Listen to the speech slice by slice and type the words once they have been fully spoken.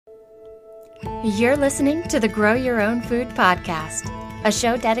You're listening to the Grow Your Own Food podcast, a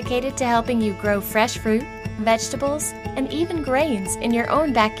show dedicated to helping you grow fresh fruit, vegetables, and even grains in your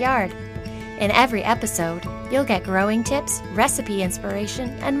own backyard. In every episode, you'll get growing tips, recipe inspiration,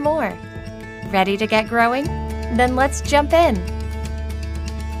 and more. Ready to get growing? Then let's jump in.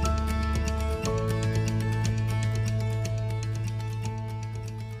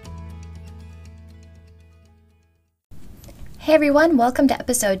 Hey everyone, welcome to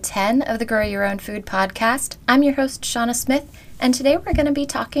episode 10 of the Grow Your Own Food podcast. I'm your host, Shauna Smith, and today we're going to be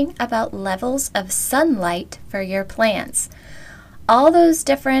talking about levels of sunlight for your plants. All those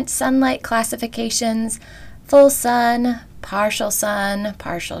different sunlight classifications, full sun, partial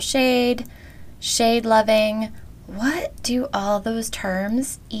shade, shade loving. What do all those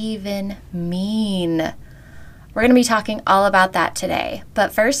terms even mean? We're going to be talking all about that today,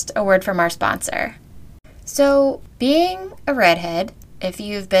 but first, a word from our sponsor. So, being a redhead, if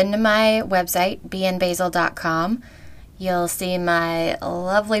you've been to my website, beandbasil.com, you'll see my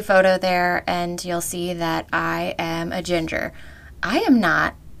lovely photo there, and you'll see that I am a ginger. I am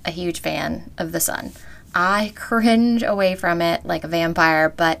not a huge fan of the sun. I cringe away from it like a vampire,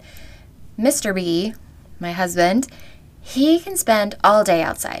 but Mr. B, my husband, he can spend all day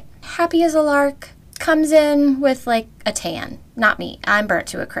outside. Happy as a lark, comes in with like a tan. Not me, I'm burnt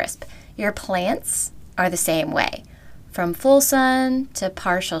to a crisp. Your plants are the same way. From full sun to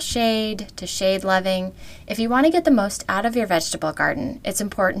partial shade to shade loving. If you want to get the most out of your vegetable garden, it's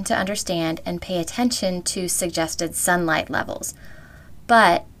important to understand and pay attention to suggested sunlight levels.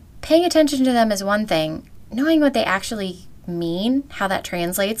 But paying attention to them is one thing. Knowing what they actually mean, how that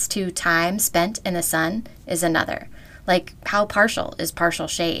translates to time spent in the sun, is another. Like, how partial is partial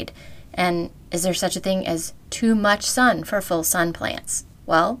shade? And is there such a thing as too much sun for full sun plants?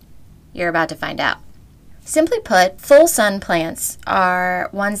 Well, you're about to find out. Simply put, full sun plants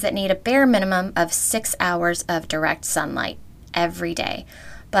are ones that need a bare minimum of 6 hours of direct sunlight every day.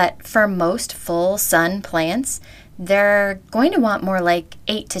 But for most full sun plants, they're going to want more like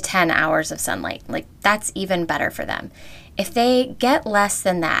 8 to 10 hours of sunlight. Like, that's even better for them. If they get less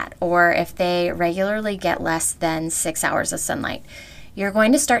than that, or if they regularly get less than 6 hours of sunlight, you're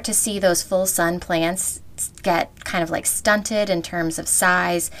going to start to see those full sun plants get kind of like stunted in terms of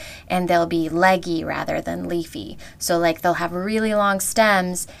size, and they'll be leggy rather than leafy. So like they'll have really long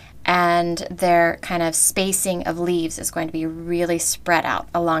stems, and their kind of spacing of leaves is going to be really spread out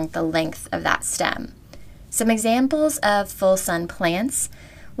along the length of that stem. Some examples of full sun plants.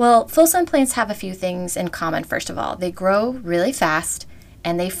 Well, full sun plants have a few things in common. First of all, they grow really fast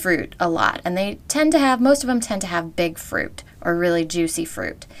and they fruit a lot, and most of them tend to have big fruit or really juicy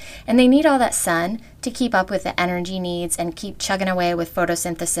fruit. And they need all that sun to keep up with the energy needs and keep chugging away with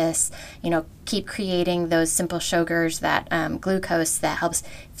photosynthesis, keep creating those simple sugars, that glucose that helps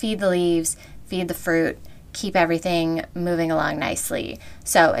feed the leaves, feed the fruit, keep everything moving along nicely.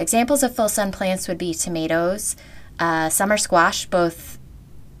 So examples of full sun plants would be tomatoes, summer squash, both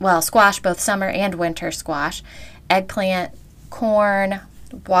summer and winter squash, eggplant, corn,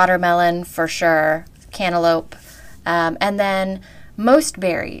 watermelon for sure, cantaloupe, and then most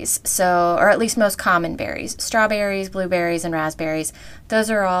berries, or at least most common berries, strawberries, blueberries, and raspberries. Those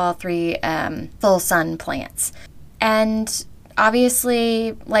are all three full sun plants. And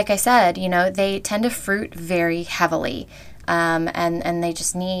obviously, like I said, they tend to fruit very heavily, and they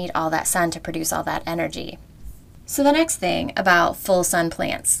just need all that sun to produce all that energy. So the next thing about full sun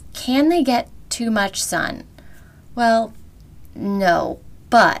plants, can they get too much sun? Well, no,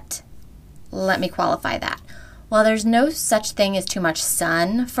 but let me qualify that. While there's no such thing as too much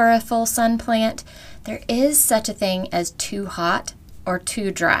sun for a full sun plant, there is such a thing as too hot or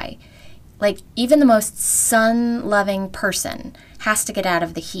too dry. Like, even the most sun-loving person has to get out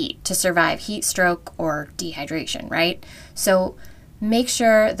of the heat to survive heat stroke or dehydration, right? So make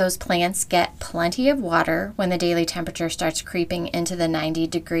sure those plants get plenty of water when the daily temperature starts creeping into the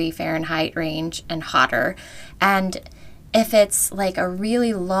 90-degree Fahrenheit range and hotter. And if it's like a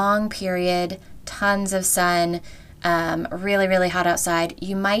really long period, tons of sun, really, really hot outside,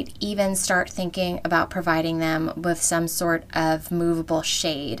 you might even start thinking about providing them with some sort of movable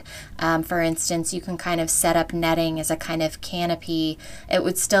shade. For instance, you can kind of set up netting as a kind of canopy. It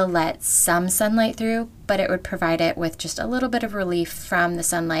would still let some sunlight through, but it would provide it with just a little bit of relief from the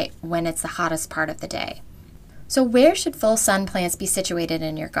sunlight when it's the hottest part of the day. So where should full sun plants be situated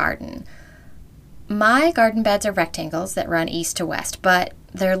in your garden? My garden beds are rectangles that run east to west, but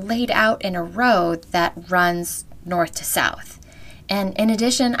they're laid out in a row that runs north to south. And in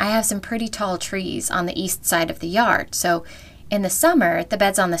addition, I have some pretty tall trees on the east side of the yard. So in the summer, the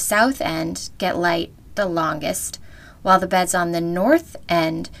beds on the south end get light the longest, while the beds on the north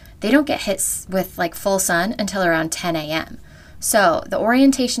end they don't get hit with like full sun until around 10 a.m. So the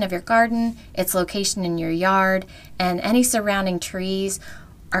orientation of your garden, its location in your yard, and any surrounding trees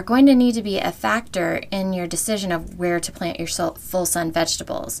are going to need to be a factor in your decision of where to plant your full sun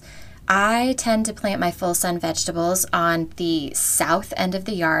vegetables. I tend to plant my full sun vegetables on the south end of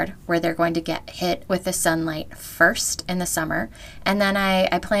the yard where they're going to get hit with the sunlight first in the summer. And then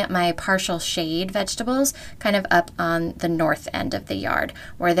I plant my partial shade vegetables kind of up on the north end of the yard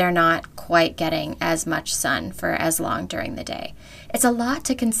where they're not quite getting as much sun for as long during the day. It's a lot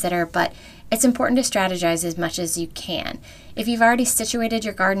to consider, but it's important to strategize as much as you can. If you've already situated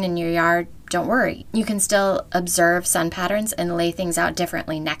your garden in your yard, don't worry. You can still observe sun patterns and lay things out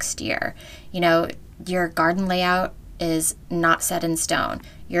differently next year. Your garden layout is not set in stone.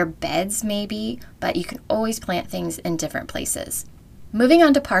 Your beds may be, but you can always plant things in different places. Moving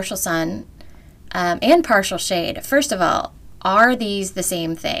on to partial sun and partial shade. First of all, are these the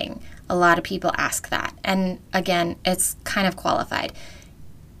same thing? A lot of people ask that. And again, it's kind of qualified.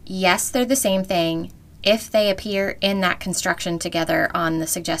 Yes, they're the same thing if they appear in that construction together on the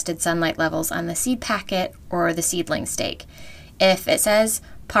suggested sunlight levels on the seed packet or the seedling stake. If it says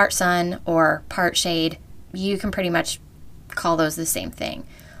part sun or part shade, you can pretty much call those the same thing.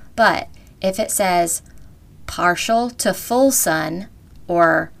 But if it says partial to full sun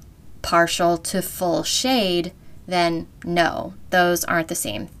or partial to full shade, then no, those aren't the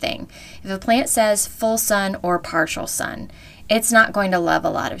same thing. If a plant says full sun or partial sun, it's not going to love a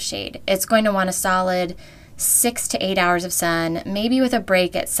lot of shade. It's going to want a solid 6 to 8 hours of sun, maybe with a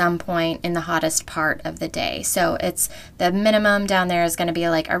break at some point in the hottest part of the day. So it's the minimum down there is going to be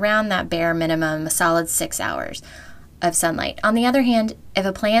like around that bare minimum, a solid 6 hours of sunlight. On the other hand, if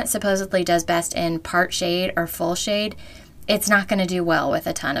a plant supposedly does best in part shade or full shade, it's not going to do well with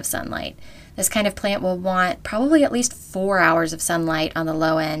a ton of sunlight. This kind of plant will want probably at least 4 hours of sunlight on the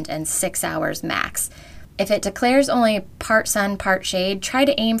low end and 6 hours max. If it declares only part sun, part shade, try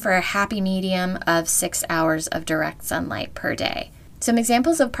to aim for a happy medium of 6 hours of direct sunlight per day. Some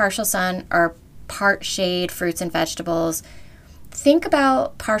examples of partial sun or part shade fruits and vegetables. Think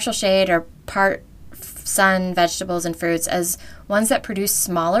about partial shade or part sun vegetables and fruits as ones that produce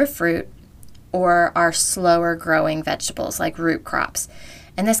smaller fruit or are slower growing vegetables like root crops.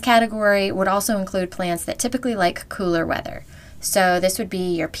 And this category would also include plants that typically like cooler weather. So this would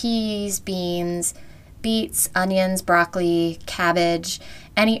be your peas, beans, beets, onions, broccoli, cabbage,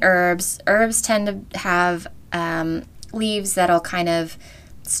 any herbs. Herbs tend to have leaves that'll kind of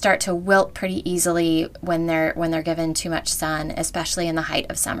start to wilt pretty easily when they're given too much sun, especially in the height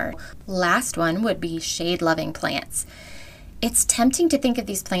of summer. Last one would be shade-loving plants. It's tempting to think of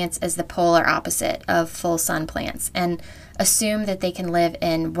these plants as the polar opposite of full sun plants and assume that they can live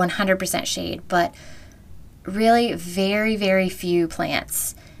in 100% shade, but really very, very few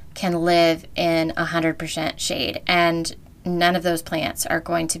plants can live in 100% shade, and none of those plants are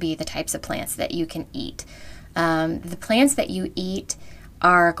going to be the types of plants that you can eat. The plants that you eat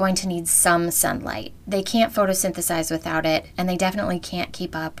are going to need some sunlight. They can't photosynthesize without it, and they definitely can't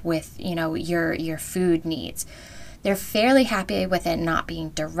keep up with, your food needs. They're fairly happy with it not being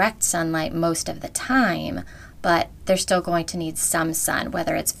direct sunlight most of the time, but they're still going to need some sun,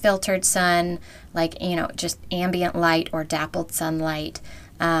 whether it's filtered sun, like, just ambient light or dappled sunlight,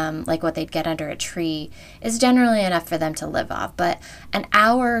 like what they'd get under a tree, is generally enough for them to live off. But an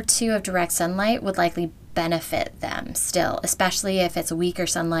hour or two of direct sunlight would likely benefit them still, especially if it's weaker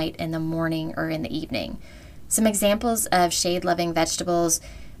sunlight in the morning or in the evening. Some examples of shade-loving vegetables: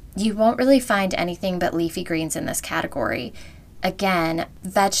 you won't really find anything but leafy greens in this category. Again,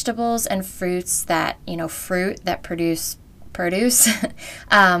 vegetables and fruits that, fruit that produce produce,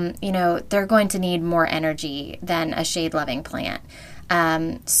 they're going to need more energy than a shade-loving plant.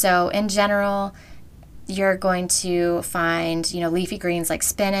 So in general, you're going to find, leafy greens like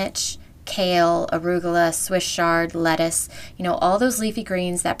spinach, kale, arugula, Swiss chard, lettuce, all those leafy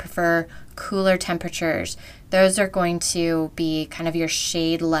greens that prefer cooler temperatures. Those are going to be kind of your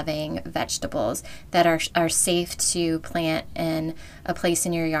shade-loving vegetables that are safe to plant in a place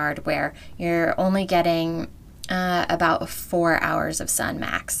in your yard where you're only getting about 4 hours of sun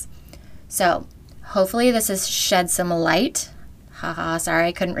max. So hopefully this has shed some light. Sorry,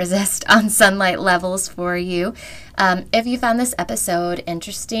 I couldn't resist on sunlight levels for you. If you found this episode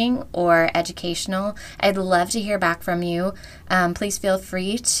interesting or educational, I'd love to hear back from you. Please feel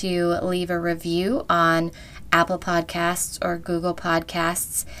free to leave a review on Apple Podcasts or Google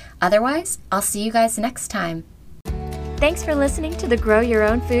Podcasts. Otherwise, I'll see you guys next time. Thanks for listening to the Grow Your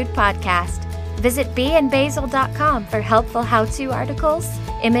Own Food podcast. Visit beeandbasil.com for helpful how-to articles,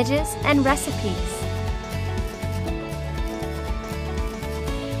 images, and recipes.